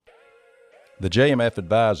The JMF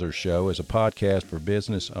Advisors Show is a podcast for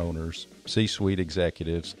business owners, C-suite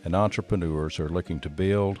executives, and entrepreneurs who are looking to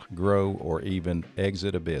build, grow, or even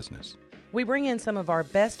exit a business. We bring in some of our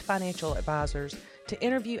best financial advisors to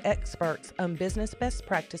interview experts on business best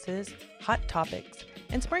practices, hot topics,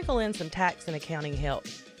 and sprinkle in some tax and accounting help.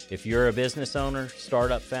 If you're a business owner,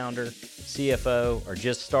 startup founder, CFO, or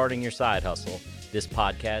just starting your side hustle, this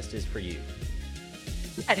podcast is for you.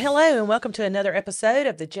 Hello, and welcome to another episode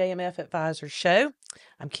of the JMF Advisors Show.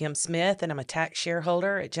 I'm Kim Smith, and I'm a tax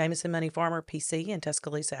shareholder at Jameson Money Farmer PC in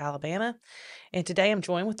Tuscaloosa, Alabama. And today I'm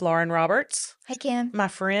joined with Lauren Roberts. Hey, Kim. My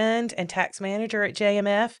friend and tax manager at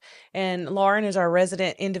JMF. And Lauren is our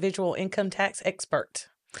resident individual income tax expert.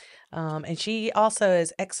 And she also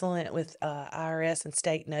is excellent with IRS and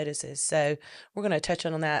state notices. So we're going to touch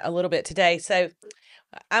on that a little bit today. So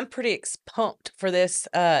I'm pretty pumped for this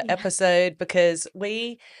episode because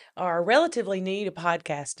we are relatively new to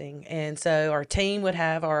podcasting. And so our team would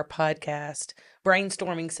have our podcast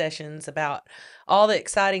brainstorming sessions about all the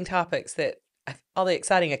exciting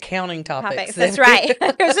accounting topics. That's right.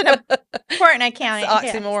 There's an important accounting.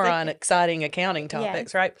 Oxymoron, exciting accounting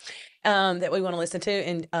topics, right? That we want to listen to.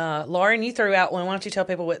 And Lauren, you threw out one. Why don't you tell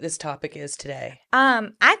people what this topic is today?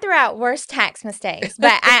 I threw out worst tax mistakes,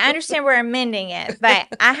 but I understand we're amending it. But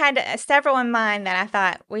I had several in mind that I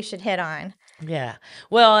thought we should hit on. Yeah.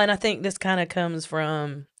 Well, and I think this kind of comes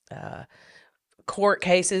from court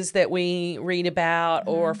cases that we read about,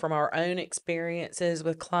 or from our own experiences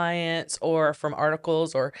with clients, or from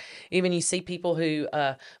articles, or even you see people who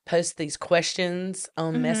post these questions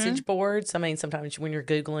on message boards. I mean, sometimes when you're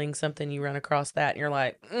Googling something, you run across that and you're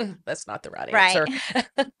like, that's not the right answer.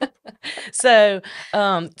 So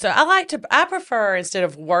I prefer, instead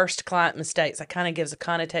of worst client mistakes, it kind of gives a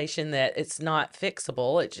connotation that it's not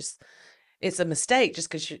fixable. It's a mistake just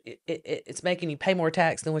because it's making you pay more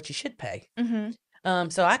tax than what you should pay.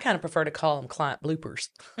 So I kind of prefer to call them client bloopers.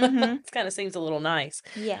 It kind of seems a little nice.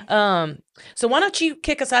 Yeah. So why don't you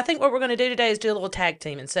kick us? I think what we're going to do today is do a little tag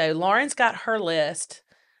team. And so Lauren's got her list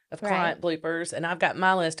of client bloopers, and I've got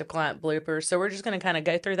my list of client bloopers. So we're just going to kind of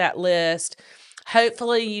go through that list.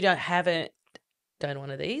 Hopefully you haven't done one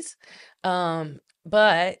of these.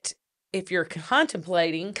 But if you're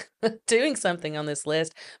contemplating doing something on this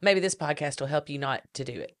list, maybe this podcast will help you not to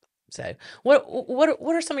do it. So what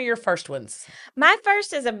are some of your first ones? My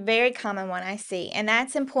first is a very common one I see, and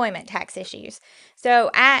that's employment tax issues. So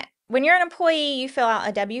when you're an employee, you fill out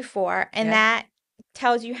a W-4, and that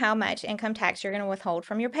tells you how much income tax you're going to withhold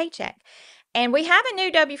from your paycheck. And we have a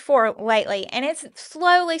new W-4 lately, and it's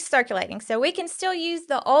slowly circulating. So we can still use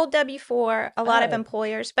the old W-4, a lot of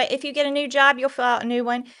employers. But if you get a new job, you'll fill out a new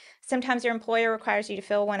one. Sometimes your employer requires you to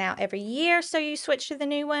fill one out every year, so you switch to the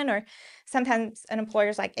new one. Or sometimes an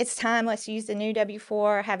employer's like, it's time, let's use the new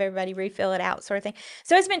W-4, have everybody refill it out, sort of thing.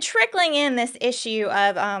 So it's been trickling in, this issue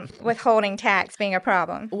of withholding tax being a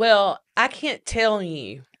problem. Well, I can't tell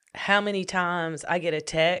you how many times I get a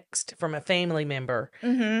text from a family member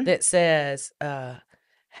that says,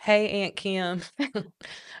 hey, Aunt Kim,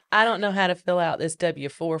 I don't know how to fill out this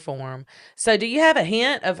W-4 form. So do you have a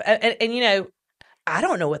hint of, and I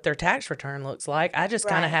don't know what their tax return looks like. I just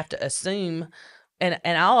kind of have to assume, and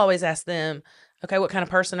I'll always ask them, okay, what kind of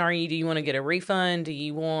person are you? Do you want to get a refund? Do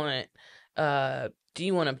you want to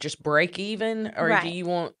just break even, or do you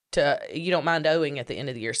want you don't mind owing at the end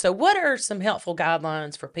of the year? So what are some helpful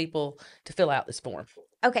guidelines for people to fill out this form?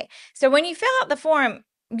 Okay. So when you fill out the form,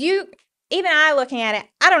 even I looking at it,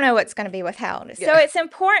 I don't know what's going to be withheld. Yeah. So it's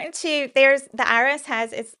important the IRS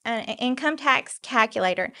has an income tax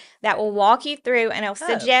calculator that will walk you through, and it'll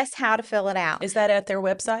suggest how to fill it out. Is that at their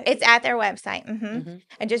website? It's at their website.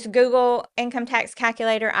 And just Google income tax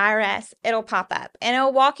calculator IRS, it'll pop up, and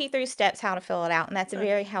it'll walk you through steps how to fill it out, and that's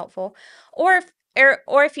very helpful. Or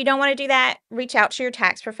if you don't want to do that, reach out to your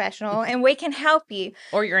tax professional, and we can help you.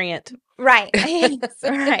 Or your aunt. Right.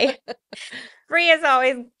 Right. Free is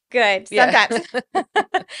always good sometimes.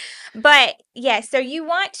 But so you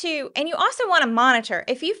want to, and you also want to monitor.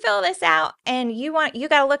 If you fill this out and you got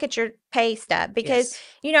to look at your pay stub, because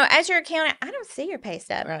as your accountant, I don't see your pay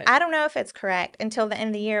stub. Right. I don't know if it's correct until the end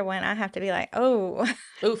of the year, when I have to be like, oh,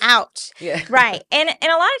 oof. Ouch. Yeah. Right. And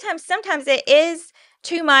a lot of times, sometimes it is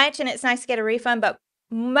too much and it's nice to get a refund, but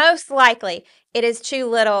most likely it is too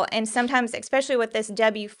little. And sometimes, especially with this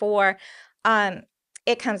W-4,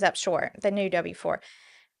 it comes up short, the new W-4.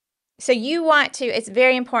 So it's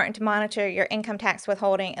very important to monitor your income tax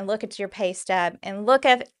withholding and look at your pay stub and look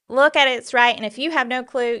at it's right. And if you have no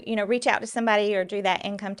clue, reach out to somebody or do that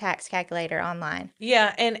income tax calculator online.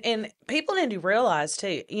 Yeah, and people need to realize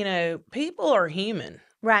too, people are human.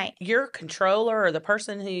 Right. Your controller or the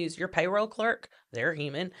person who's your payroll clerk, they're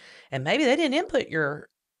human, and maybe they didn't input your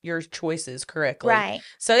choices correctly. Right.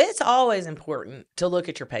 So it's always important to look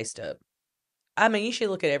at your pay stub. I mean, you should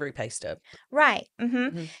look at every pay stub. Right.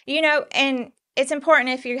 You know, and it's important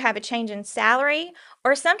if you have a change in salary,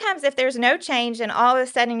 or sometimes if there's no change and all of a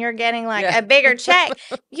sudden you're getting like Yeah. a bigger check,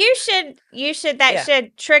 you should that Yeah.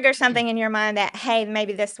 should trigger something in your mind that, hey,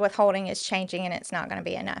 maybe this withholding is changing and it's not going to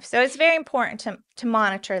be enough. So it's very important to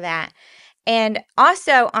monitor that. And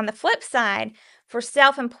also on the flip side, for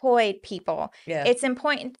self-employed people, Yeah. it's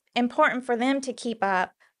important for them to keep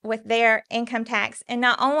up with their income tax. And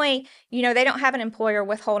not only, you know, they don't have an employer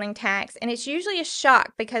withholding tax. And it's usually a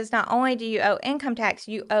shock because not only do you owe income tax,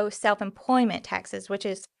 you owe self-employment taxes, which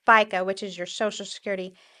is FICA, which is your Social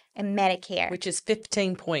Security and Medicare. Which is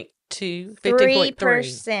 15.2, 3%.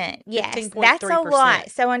 15.3. Yes, that's a lot.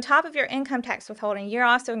 So on top of your income tax withholding, you're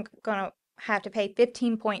also going to have to pay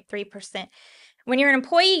 15.3%. When you're an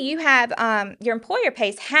employee, you have your employer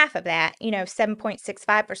pays half of that, you know,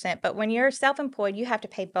 7.65%. But when you're self-employed, you have to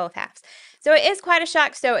pay both halves. So it is quite a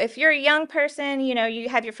shock. So if you're a young person, you know, you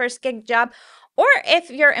have your first gig job, or if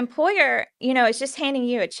your employer, you know, is just handing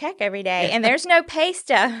you a check every day and there's no pay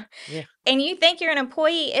stub, and you think you're an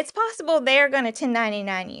employee, it's possible they're going to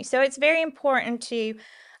 1099 you. So it's very important to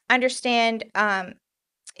understand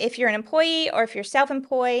if you're an employee or if you're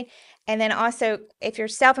self-employed. And then also, if you're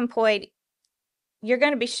self-employed, you're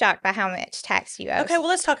going to be shocked by how much tax you owe. Okay, well,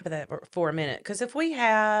 let's talk about that for a minute. Because if we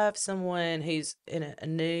have someone who's in a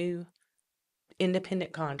new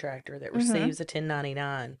independent contractor that receives a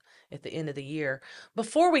 1099 at the end of the year,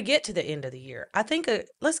 before we get to the end of the year, I think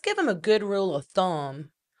let's give them a good rule of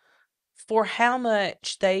thumb for how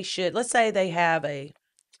much they should. Let's say they've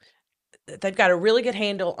got a really good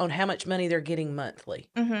handle on how much money they're getting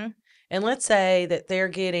monthly. And let's say that they're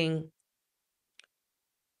getting,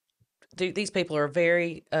 these people are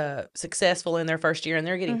very successful in their first year, and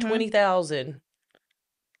they're getting $20,000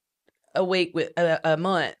 a week with a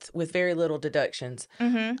month with very little deductions.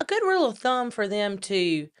 A good rule of thumb for them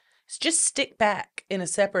to just stick back in a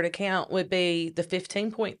separate account would be the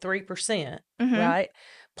 15.3%, right?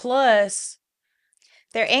 Plus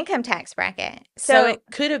their income tax bracket. So it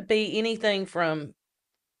could be anything from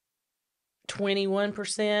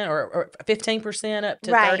 21% or 15% up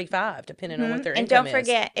to 35%, depending on what their income is. And don't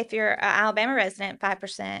forget, if you're an Alabama resident,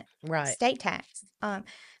 5% state tax.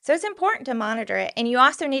 So it's important to monitor it. And you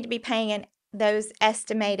also need to be paying in those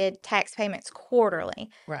estimated tax payments quarterly.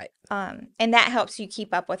 Right. And that helps you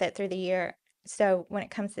keep up with it through the year. So when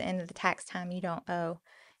it comes to the end of the tax time, you don't owe,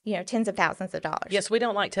 you know, tens of thousands of dollars. Yes, we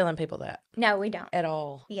don't like telling people that. No, we don't. At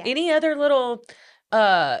all. Yeah. Any other little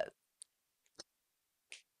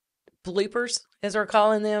bloopers, as we're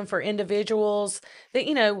calling them, for individuals that,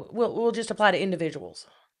 you know, we'll just apply to individuals?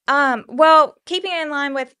 Well, keeping in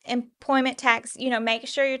line with employment tax, you know, make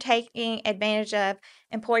sure you're taking advantage of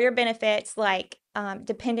employer benefits like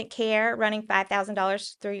dependent care, running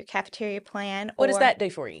 $5,000 through your cafeteria plan. What does that do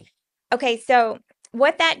for you? Okay, so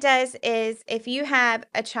what that does is if you have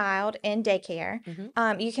a child in daycare,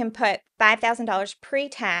 you can put $5,000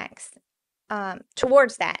 pre-tax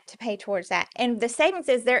towards that, to pay towards that. And the savings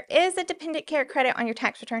is there is a dependent care credit on your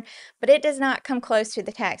tax return, but it does not come close to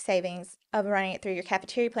the tax savings of running it through your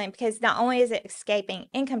cafeteria plan, because not only is it escaping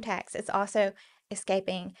income tax, it's also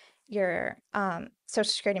escaping your Social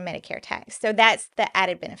Security and Medicare tax. So that's the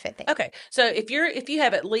added benefit there. Okay, so if you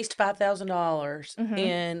have at least $5,000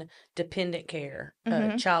 in dependent care,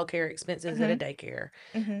 child care expenses at a daycare,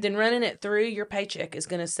 then running it through your paycheck is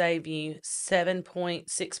going to save you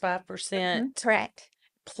 7.65%. Correct.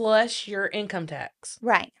 Plus your income tax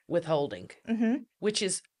withholding, which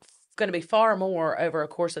is going to be far more over a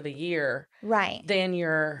course of a year than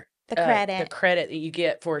your the credit that you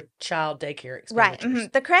get for child daycare expenditures.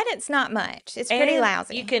 The credit's not much. It's pretty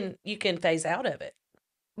lousy. You can phase out of it.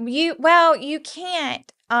 You can't,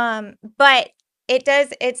 but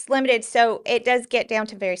it's limited, so it does get down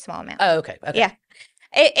to very small amounts. Oh, okay. Yeah.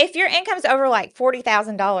 If your income's over like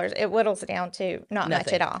 $40,000, it whittles down to not Nothing.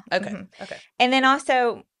 much at all. Okay. Okay. And then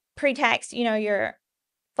also pre-tax, you know, your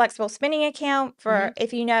flexible spending account for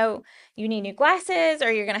if you know you need new glasses, or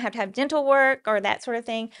you're going to have dental work or that sort of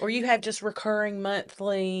thing. Or you have just recurring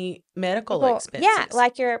monthly medical expenses. Yeah,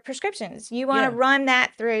 like your prescriptions. You want to run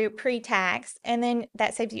that through pre-tax, and then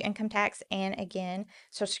that saves you income tax and, again,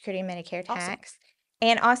 Social Security and Medicare tax.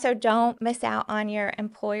 And also, don't miss out on your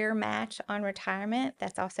employer match on retirement.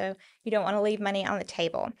 That's also, you don't want to leave money on the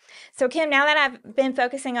table. So, Kim, now that I've been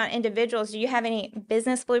focusing on individuals, do you have any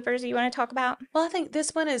business bloopers you want to talk about? Well, I think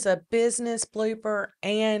this one is a business blooper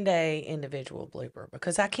and a individual blooper,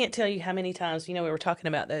 because I can't tell you how many times, we were talking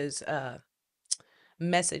about those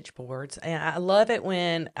message boards, and I love it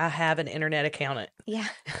when I have an internet accountant. Yeah.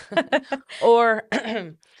 Or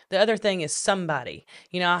the other thing is somebody.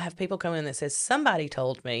 I have people come in that says somebody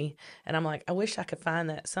told me, and I'm like, I wish I could find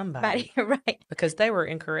that somebody. Right. Because they were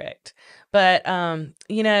incorrect. But I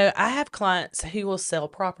have clients who will sell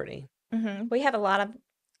property. We have a lot of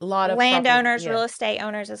property, landowners, yeah. real estate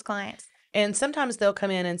owners as clients. And sometimes they'll come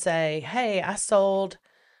in and say, hey, I'm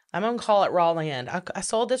going to call it raw land. I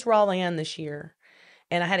sold this raw land this year,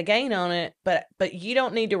 and I had a gain on it, but you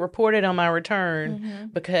don't need to report it on my return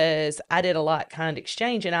because I did a like-kind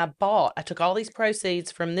exchange, and I took all these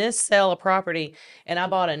proceeds from this sale of property, and I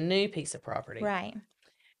bought a new piece of property. Right.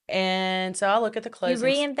 And so I look at the closings. You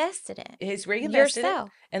reinvested it. He's reinvested yourself.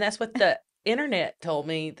 it. And that's what the internet told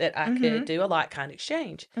me, that I could do a like-kind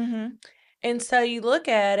exchange. And so you look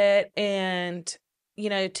at it, and,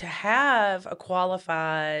 to have a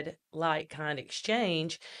qualified like-kind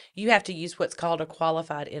exchange, you have to use what's called a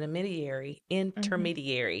qualified intermediary.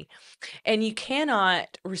 And you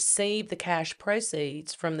cannot receive the cash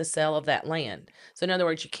proceeds from the sale of that land. So in other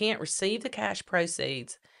words, you can't receive the cash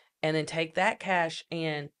proceeds and then take that cash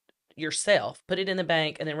and yourself, put it in the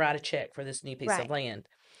bank, and then write a check for this new piece of land.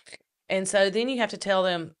 And so then you have to tell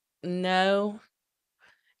them, no,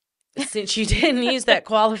 since you didn't use that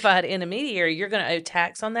qualified intermediary, you're going to owe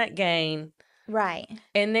tax on that gain. Right.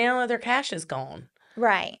 And now their cash is gone.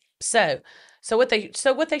 Right. So what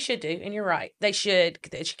they should do, and you're right, they should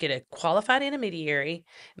get a qualified intermediary,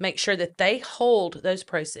 make sure that they hold those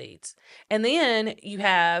proceeds. And then you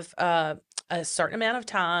have a certain amount of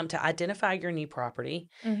time to identify your new property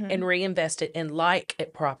and reinvest it in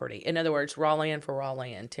like property. In other words, raw land for raw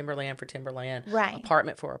land, timberland for timberland, right,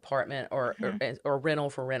 apartment for apartment, or rental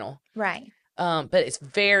for rental. Right. But it's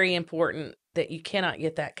very important that you cannot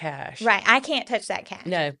get that cash. Right. I can't touch that cash.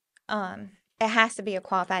 No. It has to be a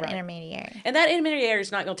qualified intermediary. And that intermediary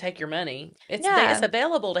is not going to take your money. It's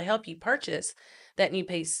available to help you purchase that new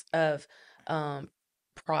piece of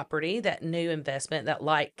property, that new investment, that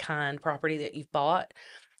like-kind property that you've bought.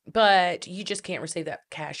 But you just can't receive that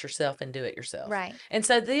cash yourself and do it yourself. Right. And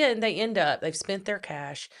so then they've spent their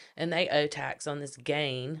cash, and they owe tax on this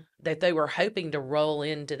gain that they were hoping to roll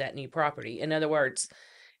into that new property. In other words,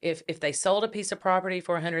 if they sold a piece of property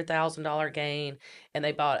for $100,000 gain, and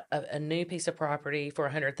they bought a new piece of property for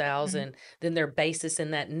 $100,000, then their basis in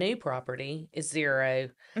that new property is zero.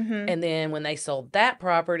 And then when they sold that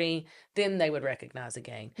property, then they would recognize a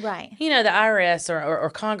gain. Right. The IRS or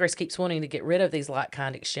Congress keeps wanting to get rid of these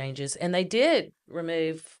like-kind exchanges, and they did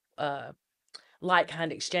remove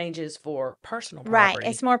like-kind exchanges for personal property. Right.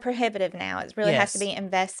 It's more prohibitive now. It really has to be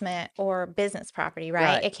investment or business property,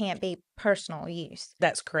 right? It can't be personal use.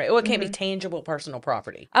 That's correct. Well, it can't be tangible personal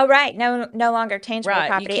property. Oh, right. No longer tangible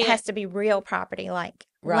property. It has to be real property, like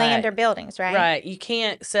land or buildings, right? Right. You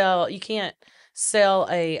can't sell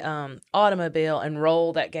a automobile and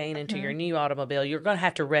roll that gain into your new automobile. You're going to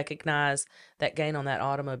have to recognize that gain on that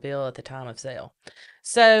automobile at the time of sale.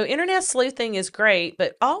 So internet sleuthing is great,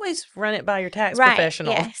 but always run it by your tax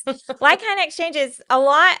professional. Yes. Like-kind exchanges, a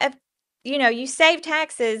lot of, you save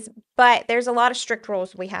taxes, but there's a lot of strict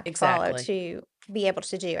rules we have to follow to be able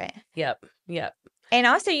to do it. Yep. And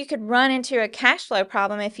also you could run into a cash flow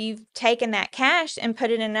problem if you've taken that cash and put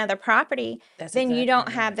it in another property. Then you don't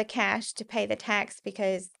have the cash to pay the tax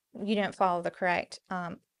because you didn't follow the correct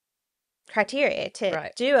criteria to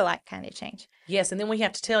do a like-kind exchange. Yes, and then we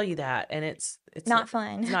have to tell you that, and it's not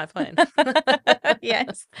fun. It's not fun.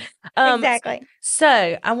 Yes, exactly.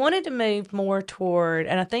 So I wanted to move more toward,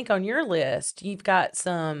 and I think on your list you've got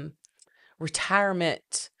some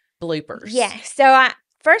retirement bloopers. Yes. So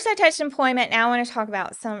First I touched employment. Now I want to talk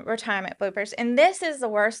about some retirement bloopers. And this is the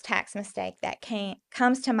worst tax mistake that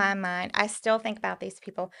comes to my mind. I still think about these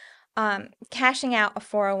people cashing out a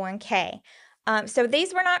 401k. So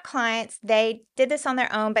these were not clients. They did this on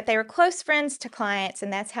their own, but they were close friends to clients,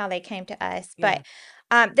 and that's how they came to us. Yeah.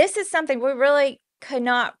 But this is something we really could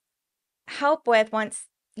not help with. Once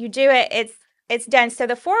you do it, it's done. So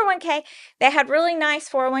the 401k, they had really nice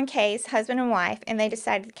 401ks, husband and wife, and they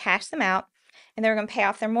decided to cash them out, and they were going to pay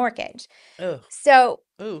off their mortgage. Ugh. So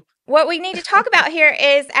Ooh. What we need to talk about here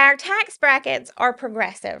is our tax brackets are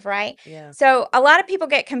progressive, right? Yeah. So a lot of people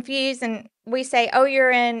get confused, and we say, oh,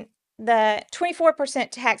 you're in the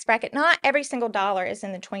 24% tax bracket. Not every single dollar is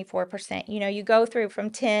in the 24%. You go through from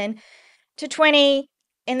 10 to 20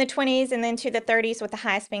 in the 20s and then to the 30s, with the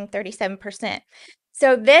highest being 37%.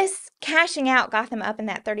 So this cashing out got them up in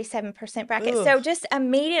that 37% bracket. So Ugh. just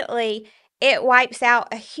immediately it wipes out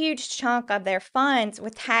a huge chunk of their funds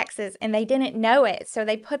with taxes, and they didn't know it. So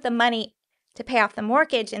they put the money to pay off the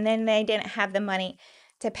mortgage, and then they didn't have the money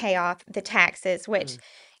to pay off the taxes, which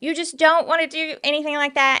you just don't want to do anything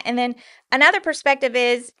like that. And then another perspective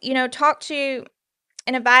is, talk to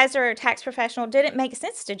an advisor or tax professional. Didn't make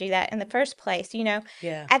sense to do that in the first place.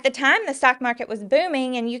 Yeah. At the time the stock market was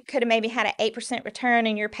booming and you could have maybe had an 8% return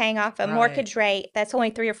and you're paying off a mortgage rate that's only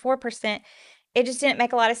 3 or 4%. It just didn't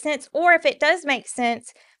make a lot of sense. Or if it does make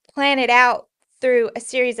sense, plan it out through a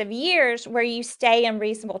series of years where you stay in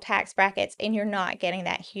reasonable tax brackets and you're not getting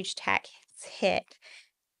that huge tax hit.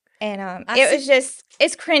 And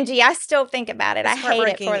it's cringy. I still think about it. I It's hate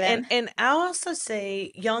it for heartbreaking. them. And I also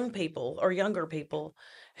see young people or younger people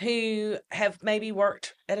who have maybe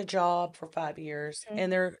worked at a job for 5 years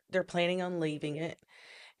and they're planning on leaving it,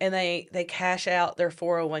 and they cash out their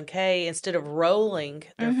 401k instead of rolling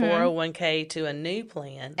their 401k to a new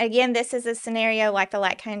plan. Again, this is a scenario like the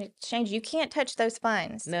like-kind exchange. You can't touch those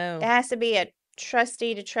funds. No. It has to be a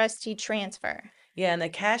trustee to trustee transfer. Yeah, and they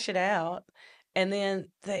cash it out, and then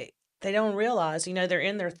they don't realize, they're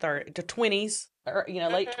in their 20s, or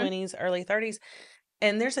late 20s, early 30s,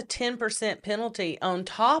 and there's a 10% penalty on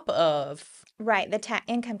top of Right, the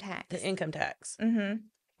income tax. the income tax. Mm-hmm.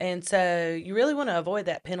 And so you really want to avoid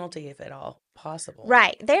that penalty if at all possible.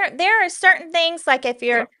 Right. There are certain things, like if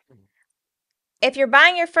you're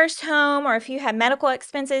buying your first home or if you have medical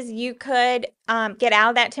expenses, you could get out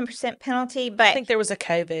of that 10% penalty. But I think there was a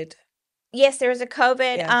COVID. Yes, there was a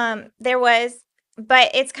COVID. Yeah. There was, but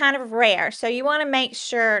it's kind of rare. So you want to make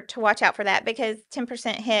sure to watch out for that, because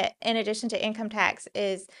 10% hit in addition to income tax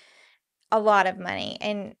is a lot of money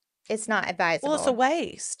and it's not advisable. Well, it's a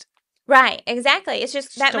waste. Right, exactly. It's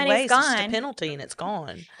just that It's a money's waste. It's just a gone. penalty and it's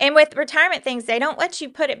gone. And with retirement things, they don't let you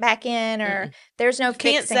put it back in, or there's no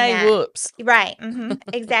fixing Can't say that. whoops. Right.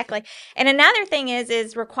 Exactly. And another thing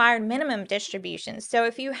is required minimum distributions. So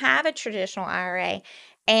if you have a traditional IRA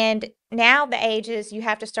and now the age is you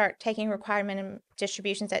have to start taking required minimum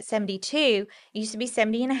distributions at 72, it used to be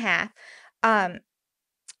 70 and a half.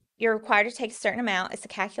 You're required to take a certain amount. It's a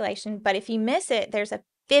calculation. But if you miss it, there's a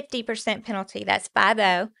 50% penalty. That's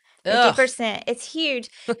 50. 50%. It's huge.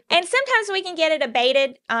 And sometimes we can get it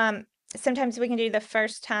abated. Sometimes we can do the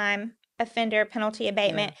first time offender penalty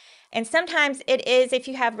abatement. Yeah. And sometimes it is if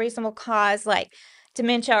you have reasonable cause, like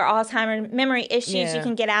dementia or Alzheimer's, memory issues, you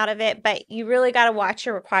can get out of it. But you really got to watch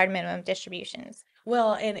your required minimum distributions.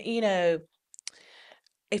 Well, and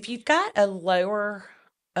if you've got a lower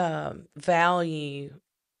value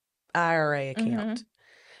IRA account,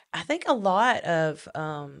 I think a lot of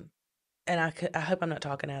and I hope I'm not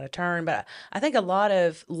talking out of turn, but I think a lot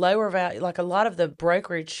of lower value, like a lot of the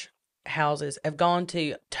brokerage houses have gone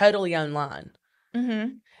to totally online.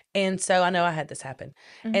 And so I know I had this happen.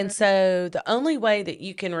 And so the only way that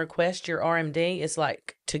you can request your RMD is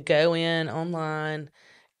like to go in online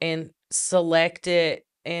and select it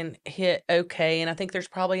and hit OK. And I think there's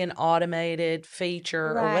probably an automated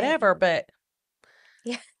feature or whatever, but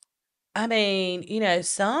yeah. I mean,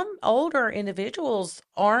 some older individuals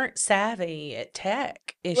aren't savvy at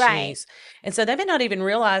tech issues. Right. And so they may not even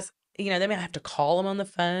realize, they may have to call them on the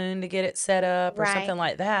phone to get it set up or something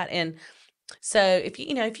like that. And so if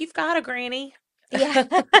you've got a granny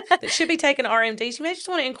that should be taking RMDs, you may just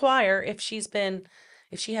want to inquire if she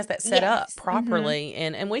has that set up properly.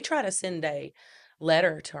 And we try to send a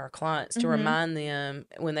letter to our clients to remind them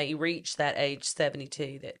when they reach that age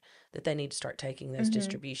 72 that they need to start taking those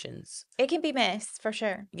distributions. It can be missed for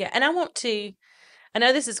sure. Yeah. And I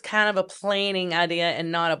know this is kind of a planning idea and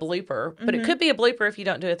not a blooper, but it could be a blooper if you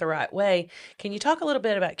don't do it the right way. Can you talk a little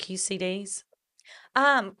bit about QCDs?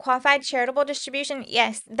 Qualified charitable distribution.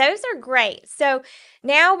 Yes, those are great. So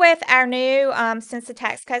now with our new, since the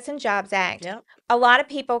Tax Cuts and Jobs Act, a lot of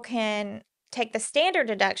people can take the standard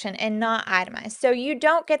deduction and not itemize. So you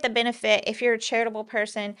don't get the benefit if you're a charitable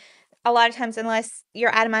person a lot of times, unless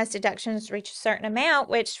your itemized deductions reach a certain amount,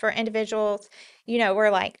 which for individuals, we're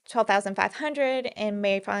like $12,500 and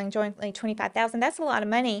married filing jointly $25,000. That's a lot of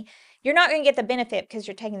money. You're not going to get the benefit because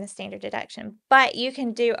you're taking the standard deduction, but you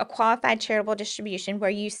can do a qualified charitable distribution where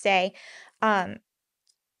you say to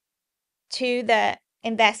the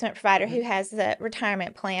investment provider who has the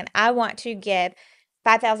retirement plan, I want to give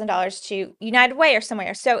 $5,000 to United Way or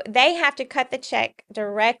somewhere. So they have to cut the check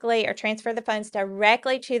directly or transfer the funds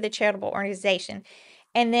directly to the charitable organization.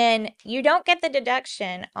 And then you don't get the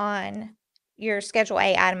deduction on your Schedule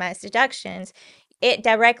A itemized deductions. it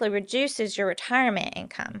directly reduces your retirement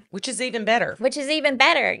income, which is even better. which is even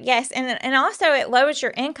better. Yes, and also it lowers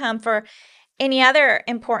your income for any other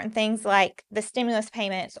important things like the stimulus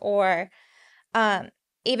payments or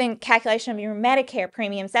even calculation of your Medicare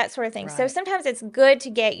premiums, that sort of thing. So Right. sometimes it's good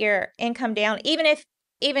to get your income down,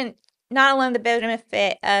 even not alone the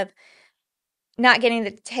benefit of not getting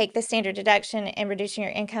to take the standard deduction and reducing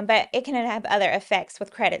your income, but it can have other effects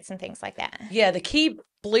with credits and things like that. Yeah, the key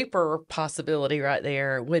blooper possibility right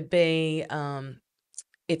there would be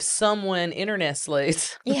if someone internet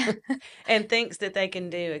sleuths Yeah. and thinks that they can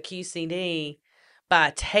do a QCD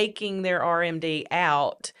by taking their RMD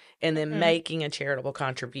out and then making a charitable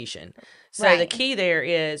contribution. So the Right. key there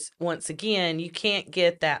is, once again, you can't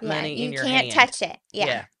get that money in your hand. You can't touch it.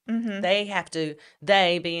 Yeah. They have to,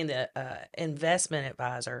 they being the investment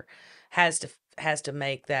advisor, has to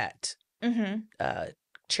make that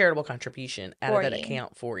charitable contribution out of that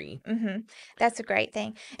account for you. That's a great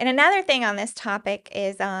thing. And another thing on this topic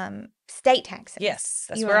is state taxes. Yes,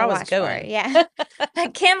 that's where I was going. Yeah.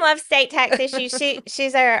 Kim loves state tax issues.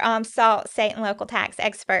 She's our SALT state and local tax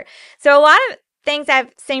expert. So a lot of things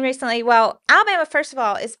I've seen recently, well, Alabama, first of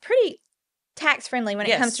all, is pretty tax friendly when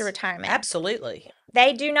it comes to retirement. Absolutely.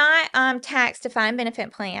 They do not tax defined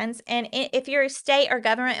benefit plans. And if you're a state or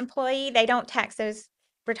government employee, they don't tax those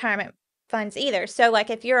retirement funds either. So like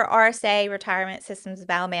if you're RSA, Retirement Systems of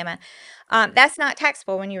Alabama, that's not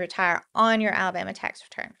taxable when you retire on your Alabama tax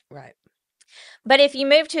return. Right. But if you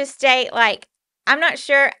move to a state like, I'm not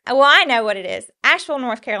sure, well, I know what it is, Asheville,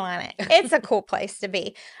 North Carolina. It's a cool place to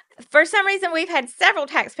be. For some reason, we've had several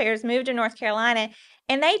taxpayers move to North Carolina,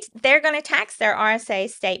 and they're going to tax their RSA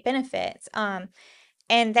state benefits.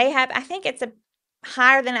 And they have, I think it's a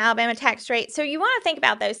higher than Alabama tax rate. So you want to think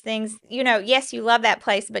about those things. Yes, you love that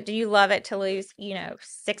place, but do you love it to lose,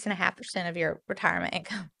 6.5% of your retirement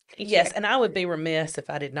income? Yes, and I would be remiss if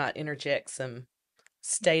I did not interject some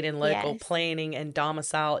state and local planning and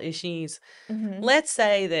domicile issues. Let's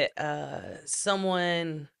say that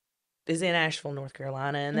someone is in Asheville, North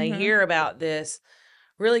Carolina, and they hear about this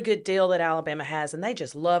really good deal that Alabama has, and they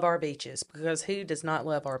just love our beaches, because who does not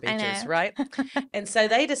love our beaches, right? And so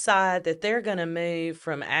they decide that they're going to move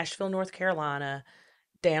from Asheville, North Carolina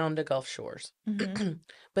down to Gulf Shores.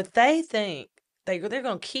 But they think they're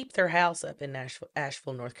going to keep their house up in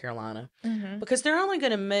Asheville, North Carolina, because they're only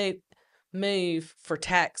going to move for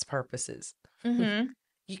tax purposes.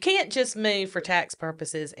 You can't just move for tax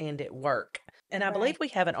purposes and it work. And I believe we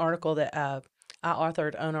have an article that I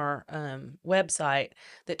authored on our website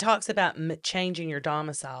that talks about changing your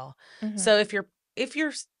domicile. So if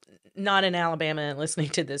you're not in Alabama and listening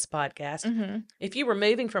to this podcast, if you were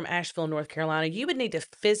moving from Asheville, North Carolina, you would need to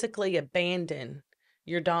physically abandon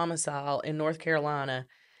your domicile in North Carolina,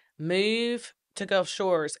 move to Gulf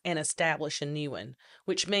Shores, and establish a new one,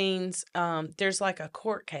 which means there's like a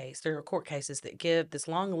court case. There are court cases that give this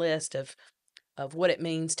long list of what it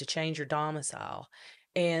means to change your domicile.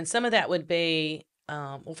 And some of that would be,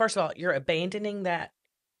 well, first of all, you're abandoning that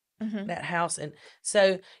house. And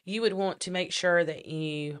so you would want to make sure that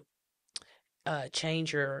you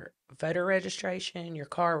change your voter registration, your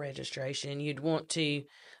car registration. You'd want to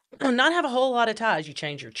not have a whole lot of ties. You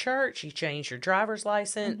change your church, you change your driver's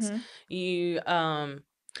license. You,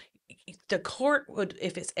 the court would,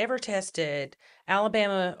 if it's ever tested,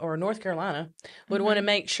 Alabama or North Carolina would want to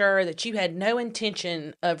make sure that you had no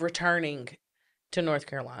intention of returning to North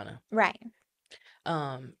Carolina. Right.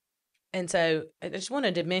 And so I just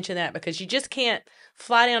wanted to mention that, because you just can't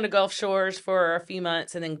fly down to Gulf Shores for a few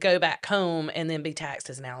months and then go back home and then be taxed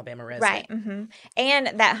as an Alabama resident. Right.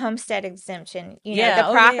 And that homestead exemption, the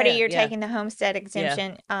property you're taking, the homestead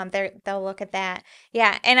exemption, they'll look at that.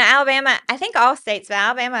 Yeah. And Alabama, I think all states, but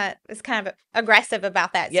Alabama is kind of aggressive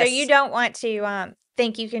about that. Yes. So you don't want to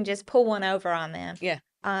think you can just pull one over on them. Yeah.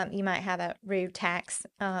 You might have a rude tax.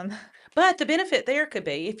 But the benefit there could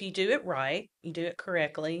be, if you do it right, you do it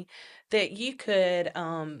correctly, that you could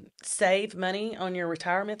save money on your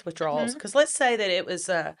retirement withdrawals. Because let's say that it was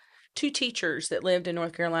two teachers that lived in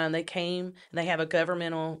North Carolina, and they came and they have a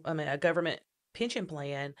government pension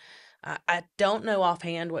plan. I don't know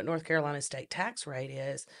offhand what North Carolina's state tax rate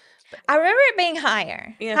is. I remember it being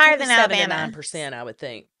higher. Yeah, higher than Alabama. 9%, I would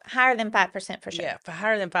think. Higher than 5% for sure. Yeah,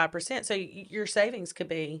 higher than 5%. So your savings could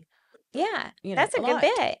be... Yeah, that's a good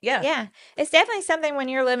bit. Yeah. It's definitely something when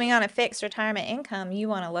you're living on a fixed retirement income, you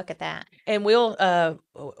want to look at that. And we'll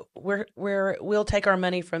take our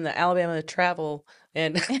money from the Alabama Travel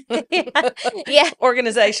and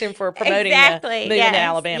organization for promoting moving to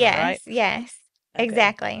Alabama, right? Yes, okay.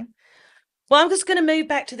 Exactly. Well, I'm just going to move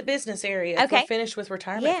back to the business area. Okay. We're finished with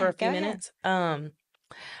retirement for a few minutes.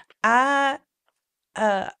 I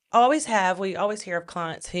We always hear of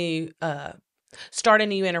clients who start a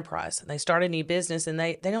new enterprise. They start a new business and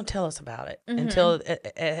they don't tell us about it until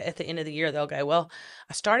at the end of the year. They'll go, well,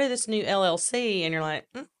 I started this new LLC. And you're like,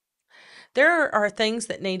 there are things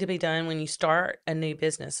that need to be done when you start a new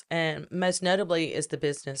business. And most notably is the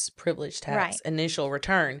business privilege tax initial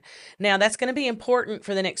return. Now, that's going to be important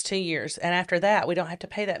for the next 2 years. And after that, we don't have to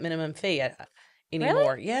pay that minimum fee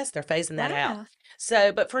anymore. Really? Yes, they're phasing that out. Wow.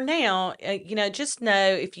 So, but for now, just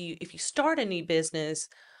know if you start a new business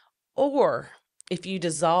or if you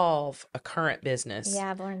dissolve a current business.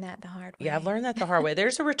 Yeah, I've learned that the hard way. Yeah, I've learned that the hard way.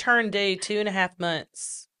 There's a return due 2.5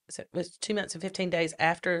 months. So it was 2 months and 15 days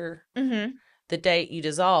after the date you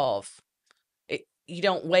dissolve. You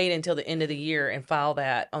don't wait until the end of the year and file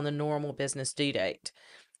that on the normal business due date.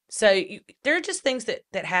 So there are just things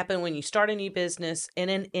that happen when you start a new business in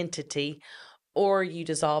an entity or you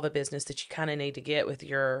dissolve a business that you kind of need to get with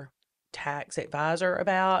your tax advisor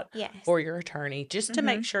about or your attorney just to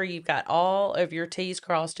make sure you've got all of your T's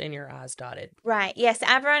crossed and your I's dotted. Right. Yes,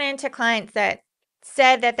 I've run into clients that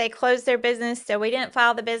said that they closed their business, so we didn't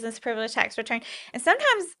file the business privilege tax return. And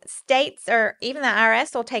sometimes states or even the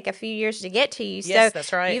IRS will take a few years to get to you. Yes, so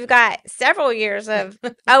that's right. You've got several years of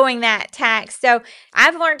owing that tax. So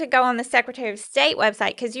I've learned to go on the Secretary of State website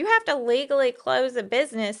because you have to legally close a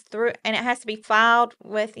business through, and it has to be filed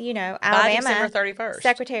with, Alabama by December 31st.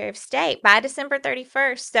 Secretary of State by December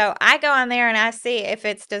 31st. So I go on there and I see if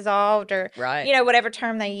it's dissolved or, whatever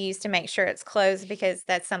term they use to make sure it's closed because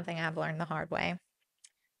that's something I've learned the hard way.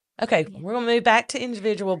 Okay, we're going to move back to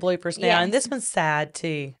individual bloopers now, and this one's sad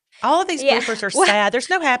too. All of these bloopers are sad. There's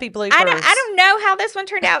no happy bloopers. I don't know how this one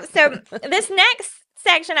turned out. So this next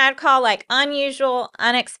section I'd call like unusual,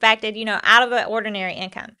 unexpected, out of the ordinary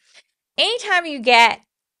income. Anytime you get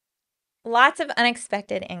lots of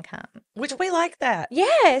unexpected income. Which we like that.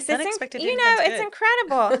 Yes. Unexpected it's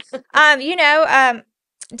incredible.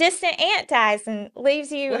 Distant aunt dies and leaves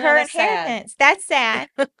you her inheritance. That's sad.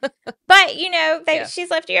 But, she's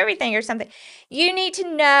left you everything or something. You need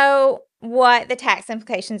to know what the tax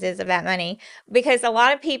implications is of that money because a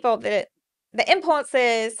lot of people, the impulse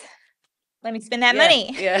is, let me spend that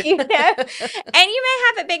money, and you may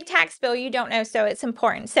have a big tax bill you don't know, so it's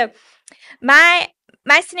important. So my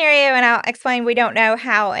scenario, and I'll explain, we don't know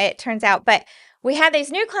how it turns out, but we had these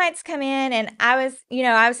new clients come in and I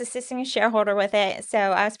was assisting a shareholder with it. So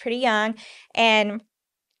I was pretty young and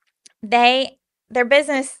their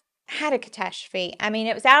business had a catastrophe. I mean,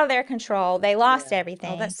 it was out of their control. They lost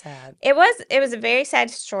everything. Oh, that's sad. It was a very sad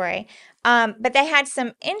story. But they had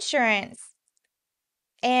some insurance.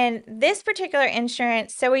 And this particular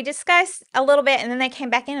insurance, so we discussed a little bit and then they came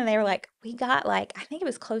back in and they were like, we got I think it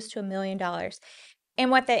was close to $1 million. And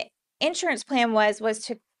what the insurance plan was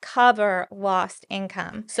to cover lost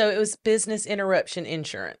income. So it was business interruption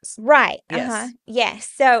insurance. Right. Yes. Yes.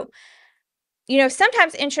 So,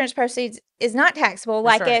 sometimes insurance proceeds is not taxable.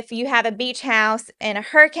 That's like right. if you have a beach house and a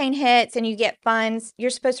hurricane hits and you get funds, you're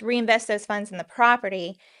supposed to reinvest those funds in the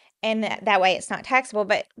property. And that way it's not taxable.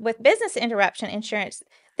 But with business interruption insurance,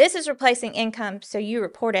 this is replacing income. So you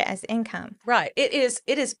report it as income. Right. It is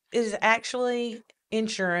actually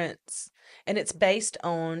insurance and it's based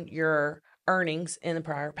on your earnings in the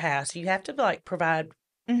prior past. You have to provide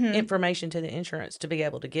information to the insurance to be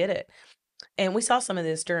able to get it. And we saw some of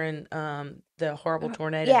this during the horrible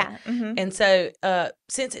tornado. Yeah. Mm-hmm. And so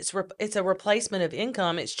since it's a replacement of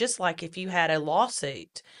income, it's just like if you had a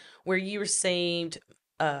lawsuit where you received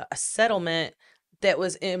a settlement that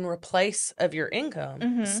was in replace of your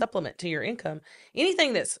income, supplement to your income.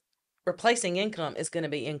 Anything that's replacing income is going to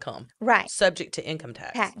be income. Right. Subject to income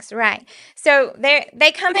tax. Right. So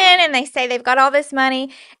they come in and they say they've got all this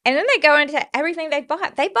money and then they go into everything they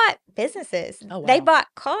bought. They bought businesses. Oh, wow. They bought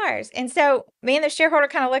cars. And so me and the shareholder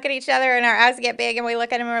kind of look at each other and our eyes get big and we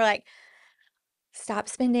look at them and we're like, stop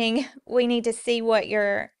spending. We need to see what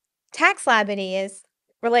your tax liability is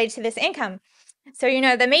related to this income. So,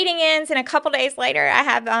 the meeting ends and a couple days later I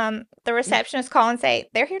have the receptionist call and say,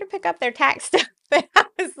 they're here to pick up their tax stuff. I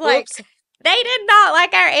was like, Whoops. They did not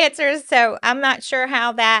like our answers. So I'm not sure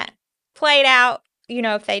how that played out,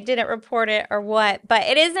 if they didn't report it or what. But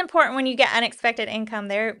it is important when you get unexpected income.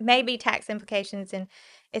 There may be tax implications and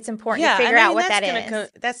it's important to figure out what that is.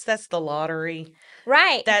 That's the lottery.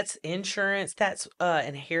 Right. That's insurance. That's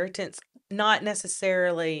inheritance. Not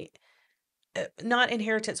necessarily... not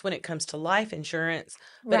inheritance when it comes to life insurance,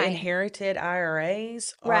 but inherited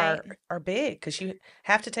IRAs are big because you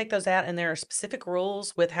have to take those out, and there are specific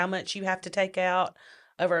rules with how much you have to take out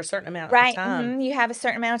over a certain amount of time. Mm-hmm. You have a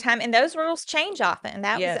certain amount of time, and those rules change often.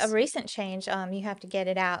 That was a recent change. You have to get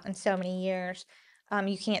it out in so many years.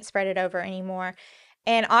 You can't spread it over anymore.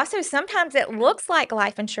 And also, sometimes it looks like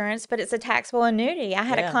life insurance, but it's a taxable annuity. I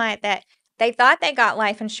had a Yeah. client that they thought they got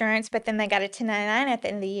life insurance, but then they got a 1099 at the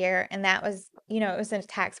end of the year, and that was, it was a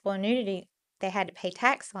taxable annuity they had to pay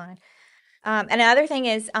tax on. And another thing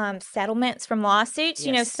is settlements from lawsuits.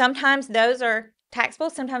 Yes. Sometimes those are taxable,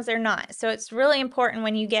 sometimes they're not. So it's really important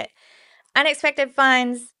when you get unexpected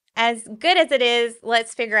funds, as good as it is,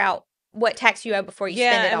 let's figure out what tax you owe before you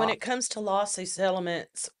spend it and all. when it comes to lawsuit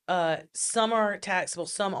settlements, some are taxable,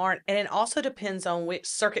 some aren't. And it also depends on which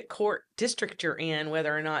circuit court district you're in,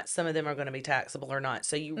 whether or not some of them are going to be taxable or not.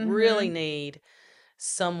 So you really need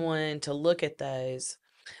someone to look at those.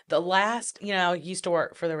 The last, I used to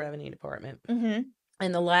work for the revenue department. Mm-hmm.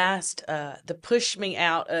 And the last, the push me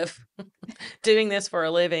out of doing this for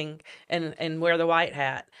a living and wear the white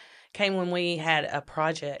hat came when we had a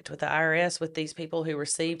project with the IRS with these people who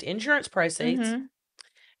received insurance proceeds. Mm-hmm.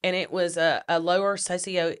 And it was a lower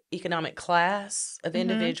socioeconomic class of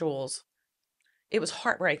individuals. It was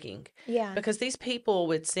heartbreaking. Yeah. Because these people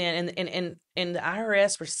would send, and the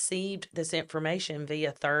IRS received this information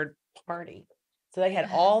via third party. So they had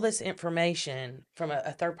all this information from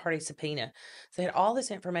a third party subpoena. So they had all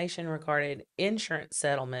this information regarding insurance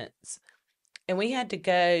settlements. And we had to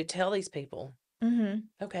go tell these people,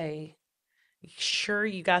 okay, sure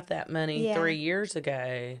you got that money Yeah. 3 years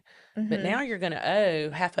ago, but now you're going to owe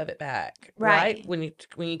half of it back, Right. When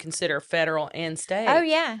you consider federal and state. Oh,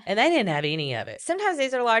 yeah. And they didn't have any of it. Sometimes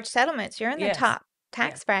these are large settlements. You're in the Yes. top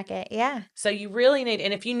tax bracket. Yeah. So you really need,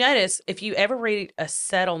 and if you notice, if you ever read a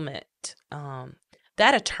settlement,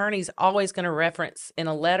 that attorney's always going to reference in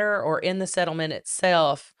a letter or in the settlement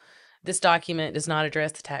itself, this document does not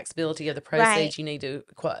address the taxability of the proceeds. Right. You need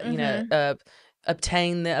to,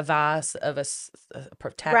 obtain the advice of a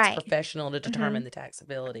tax professional to determine the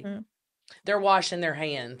taxability. They're washing their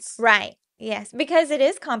hands. Right. Yes. Because it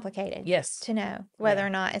is complicated. Yes. To know whether or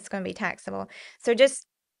not it's going to be taxable. So just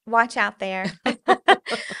watch out there.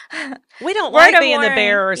 We don't Word like of being the warning.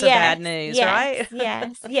 bearers of Yes, bad news, yes,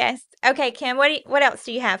 right? Yes. Okay, Kim, what else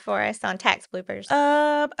do you have for us on tax bloopers?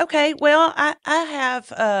 Okay. Well, I have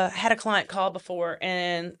had a client call before,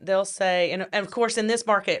 and they'll say, and of course, in this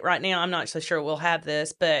market right now, I'm not so sure we'll have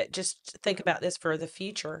this, but just think about this for the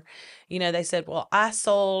future. They said, well, I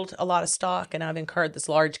sold a lot of stock and I've incurred this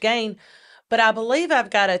large gain, but I believe I've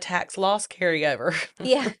got a tax loss carryover.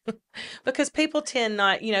 Yeah. Because people tend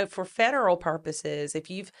not, for federal purposes, if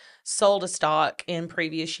you've sold a stock in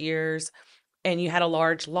previous years and you had a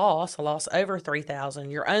large loss, a loss over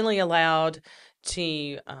 $3,000, you're only allowed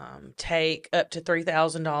to take up to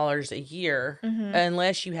 $3,000 a year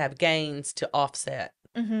unless you have gains to offset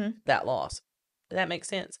that loss. Does that make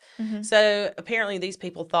sense? So apparently these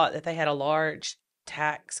people thought that they had a large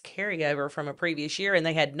tax carryover from a previous year and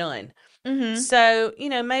they had none. So,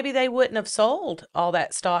 maybe they wouldn't have sold all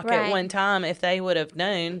that stock at one time if they would have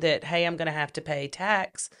known that, hey, I'm going to have to pay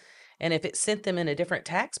tax. And if it sent them in a different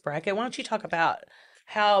tax bracket, why don't you talk about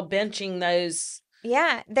how benching those?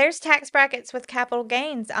 Yeah, there's tax brackets with capital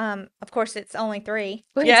gains. Of course, it's only 3,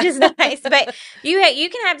 which is nice. But you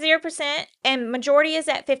can have 0%, and majority is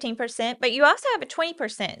at 15%. But you also have a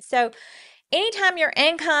 20%. So anytime your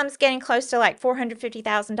income's getting close to like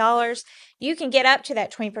 $450,000, you can get up to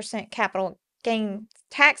that 20% capital gain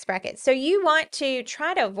tax bracket. So you want to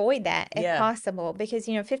try to avoid that if possible, because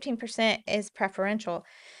 15% is preferential.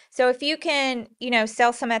 So if you can,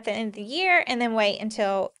 sell some at the end of the year and then wait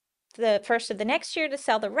until the first of the next year to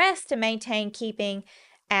sell the rest to maintain keeping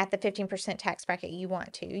at the 15% tax bracket you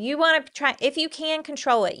want to. You want to try, if you can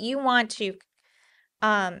control it, you want to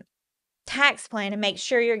tax plan and make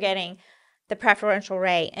sure you're getting the preferential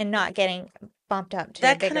rate and not getting bumped up to a bigger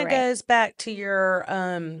rate. That kind of goes back to your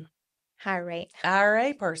higher rate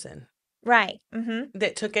IRA person. Right.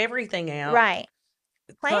 That took everything out. Right.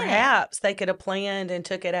 Perhaps they could have planned and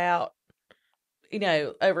took it out,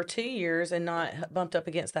 over 2 years and not bumped up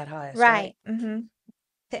against that highest rate.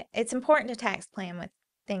 It's important to tax plan with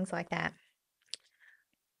things like that.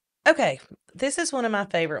 Okay, this is one of my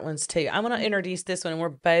favorite ones too. I'm going to introduce this one, and we're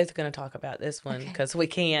both going to talk about this one because we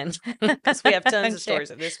can, because we have tons of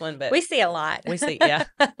stories of this one. But we see a lot. We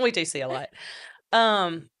do see a lot.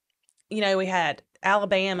 We had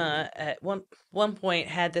Alabama at one point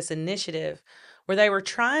had this initiative where they were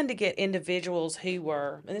trying to get individuals who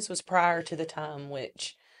were, and this was prior to the time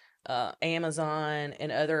which Amazon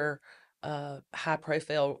and other high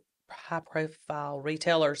profile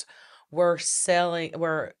retailers were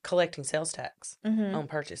collecting sales tax on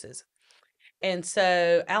purchases. And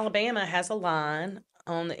so Alabama has a line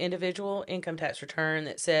on the individual income tax return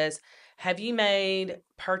that says, have you made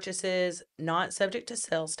purchases not subject to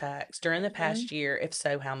sales tax during the past year? If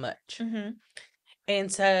so, how much? Mm-hmm.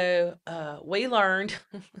 And so we learned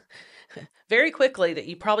very quickly that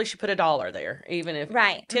you probably should put $1 there, even if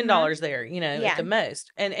Right. $10 there, at the Yeah.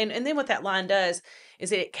 most. And then what that line does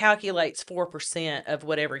is it calculates 4% of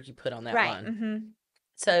whatever you put on that Right. line. Mm-hmm.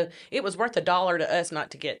 So it was worth $1 to us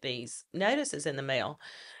not to get these notices in the mail.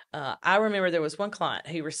 I remember there was one client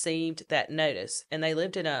who received that notice, and they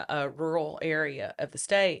lived in a rural area of the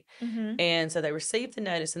state. Mm-hmm. And so they received the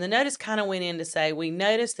notice, and the notice kind of went in to say, we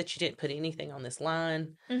noticed that you didn't put anything on this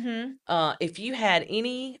line. Mm-hmm. If you had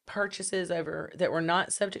any purchases over that were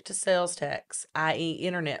not subject to sales tax, i.e.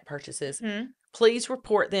 internet purchases, Mm-hmm. please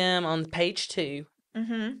report them on page 2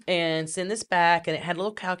 Mm-hmm. and send this back. And it had a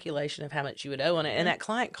little calculation of how much you would owe on it. And that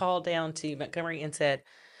client called down to Montgomery and said,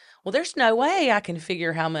 well, there's no way I can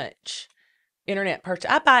figure how much internet purchase.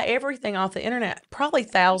 I buy everything off the internet, probably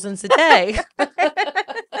thousands a day.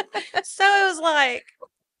 So it was like,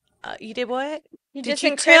 you did what? You Did just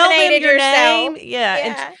you tell them incriminated your yourself. name? Yeah.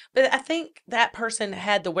 Yeah. But I think that person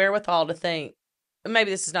had the wherewithal to think,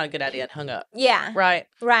 maybe this is not a good idea, and hung up. Yeah. Right?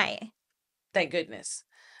 Right. Thank goodness.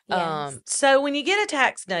 Yes. So when you get a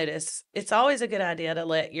tax notice, it's always a good idea to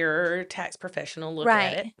let your tax professional look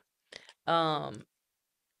at it.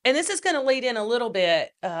 And this is going to lead in a little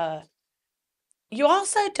bit. You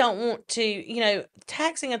also don't want to,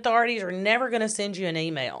 taxing authorities are never going to send you an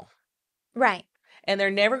email. Right. And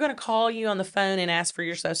they're never going to call you on the phone and ask for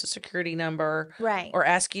your social security number. Right. Or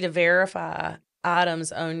ask you to verify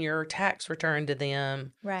items on your tax return to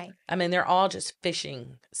them. Right. I mean, they're all just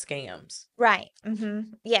phishing scams. Right.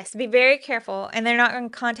 Mm-hmm. Yes. Be very careful. And they're not going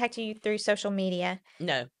to contact you through social media.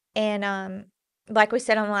 No. And like we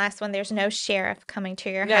said on the last one, there's no sheriff coming to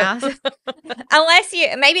your No. house. Unless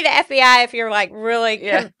maybe the FBI, if you're like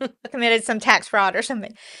really committed some tax fraud or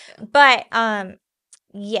something. But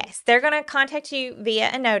yes, they're going to contact you via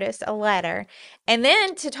a notice, a letter. And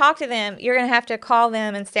then to talk to them, you're going to have to call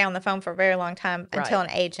them and stay on the phone for a very long time until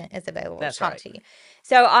an agent is available to talk to you.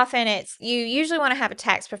 So often you usually want to have a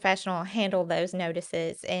tax professional handle those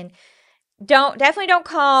notices. And definitely don't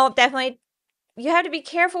call. You have to be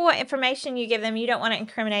careful what information you give them. You don't want to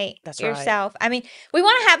incriminate yourself. I mean, we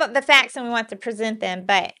want to have the facts and we want to present them,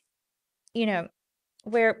 but,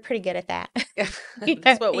 we're pretty good at that.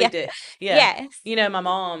 That's what we did. Yeah. Yes. My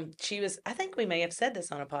mom, I think we may have said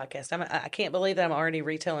this on a podcast. I can't believe that I'm already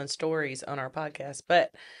retelling stories on our podcast, but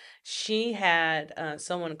she had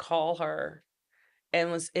told her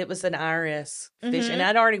and it was an IRS fish. And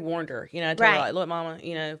I'd already warned her, I told her, like, look, Mama,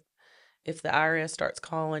 if the IRS starts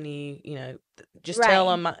calling you, just tell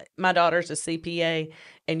them my daughter's a CPA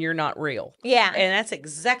and you're not real. Yeah. And that's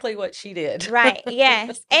exactly what she did. Right.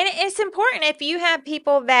 Yes. And it's important if you have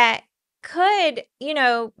people that could,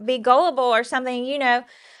 be gullible or something,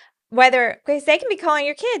 because they can be calling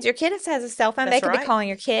your kids. Your kid has a cell phone. They could be calling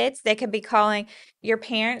your kids. They could be calling your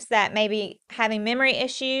parents that may be having memory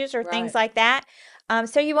issues or things like that.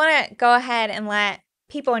 So you want to go ahead and let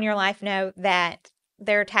people in your life know that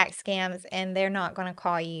they're tax scams and they're not going to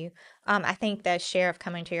call you. I think the sheriff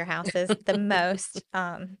coming to your house is the most.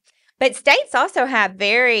 But states also have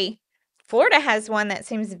Florida has one that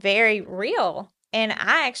seems very real. And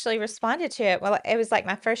I actually responded to it. Well, it was like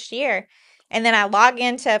my first year. And then I log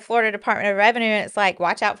into Florida Department of Revenue and it's like,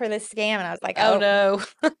 watch out for this scam. And I was like, oh no.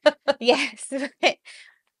 Yes. It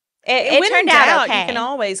when turned in doubt, out okay. You can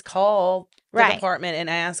always call the department and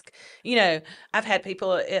ask. I've had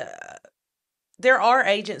people, there are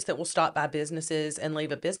agents that will stop by businesses and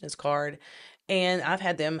leave a business card. And I've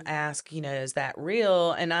had them ask, is that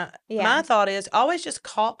real? And my thought is always just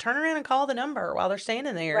turn around and call the number while they're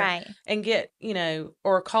standing there. Right. And get,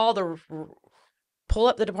 or pull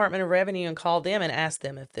up the Department of Revenue and call them and ask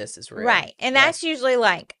them if this is real. Right. And that's usually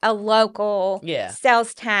like a local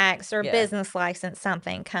sales tax or business license,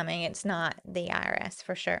 something coming. It's not the IRS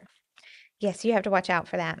for sure. Yes, you have to watch out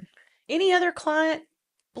for that. Any other client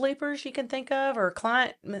bloopers you can think of or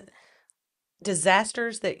client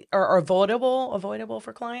disasters that are avoidable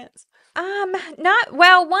for clients? One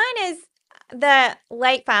is the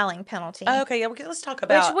late filing penalty. Okay, yeah, let's talk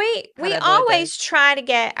about which we always try to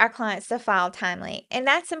get our clients to file timely. And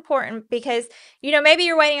that's important because, maybe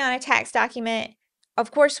you're waiting on a tax document.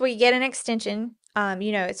 Of course, we get an extension.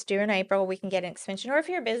 It's due in April. We can get an extension. Or if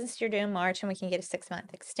you're a business, you're due in March and we can get a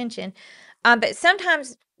 6-month extension. But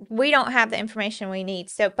sometimes we don't have the information we need.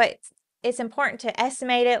 But it's important to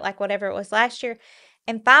estimate it like whatever it was last year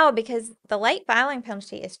and file because the late filing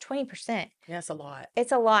penalty is 20%. Yeah, it's a lot.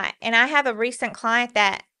 It's a lot. And I have a recent client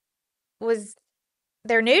that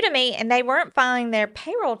they're new to me and they weren't filing their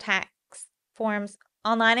payroll tax forms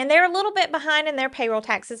online, and they're a little bit behind in their payroll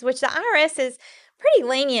taxes, which the IRS is pretty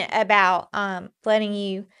lenient about letting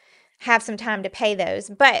you have some time to pay those.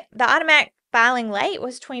 But the automatic filing late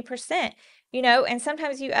was 20%, and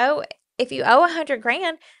sometimes if you owe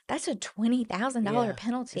 $100,000, that's a $20,000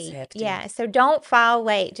 penalty. It's hefty. Yeah. So don't file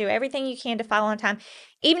late. Do everything you can to file on time,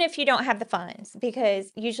 even if you don't have the funds,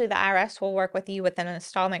 because usually the IRS will work with you with an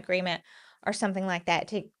installment agreement or something like that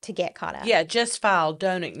to get caught up. Yeah, just file.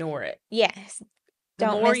 Don't ignore it. Yes. The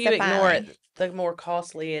Don't more miss you the ignore filing. it, the more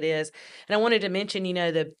costly it is. And I wanted to mention,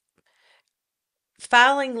 the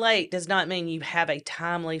filing late does not mean you have a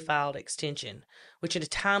timely filed extension, which a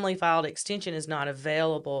timely filed extension is not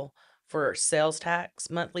available for sales tax,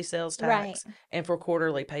 monthly sales tax, and for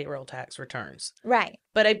quarterly payroll tax returns. Right.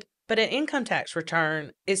 But an income tax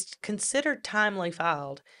return is considered timely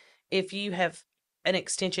filed if you have an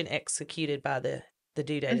extension executed by the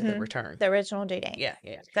due date of the return. The original due date. Yeah.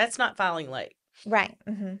 That's not filing late. Right.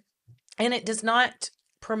 Mm-hmm. And it does not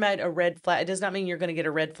promote a red flag. It does not mean you're going to get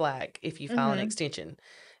a red flag if you file an extension.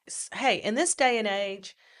 Hey, in this day and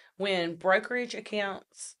age, when brokerage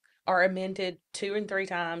accounts are amended 2 and 3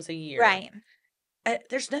 times a year, Right.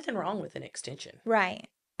 There's nothing wrong with an extension. Right.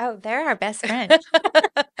 Oh, they're our best friends.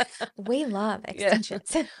 We love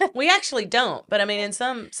extensions. We actually don't, but I mean, in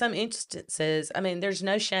some instances, I mean, there's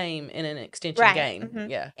no shame in an extension gain. Mm-hmm.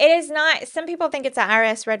 Yeah, it is not. Some people think it's an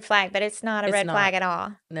IRS red flag, but it's not a red flag at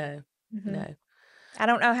all. No, no. I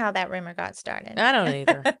don't know how that rumor got started. I don't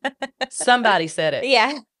either. Somebody said it.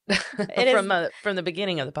 Yeah. From the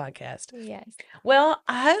beginning of the podcast. Yes. Well,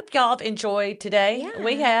 I hope y'all have enjoyed today. Yeah,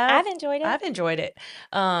 We have. I've enjoyed it. I've enjoyed it.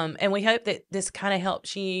 And we hope that this kind of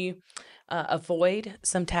helps you avoid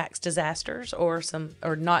some tax disasters or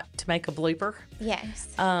not to make a blooper. Yes.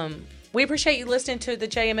 We appreciate you listening to the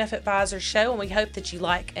JMF Advisors show, and we hope that you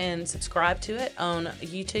like and subscribe to it on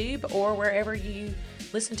YouTube or wherever you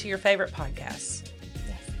listen to your favorite podcasts.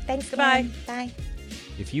 Yes. Thanks. Goodbye. Kim. Bye.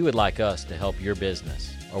 If you would like us to help your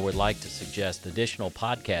business or would like to suggest additional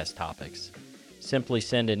podcast topics, simply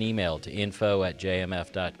send an email to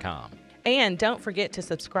info@jmf.com. And don't forget to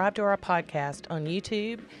subscribe to our podcast on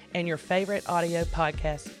YouTube and your favorite audio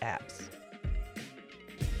podcast apps.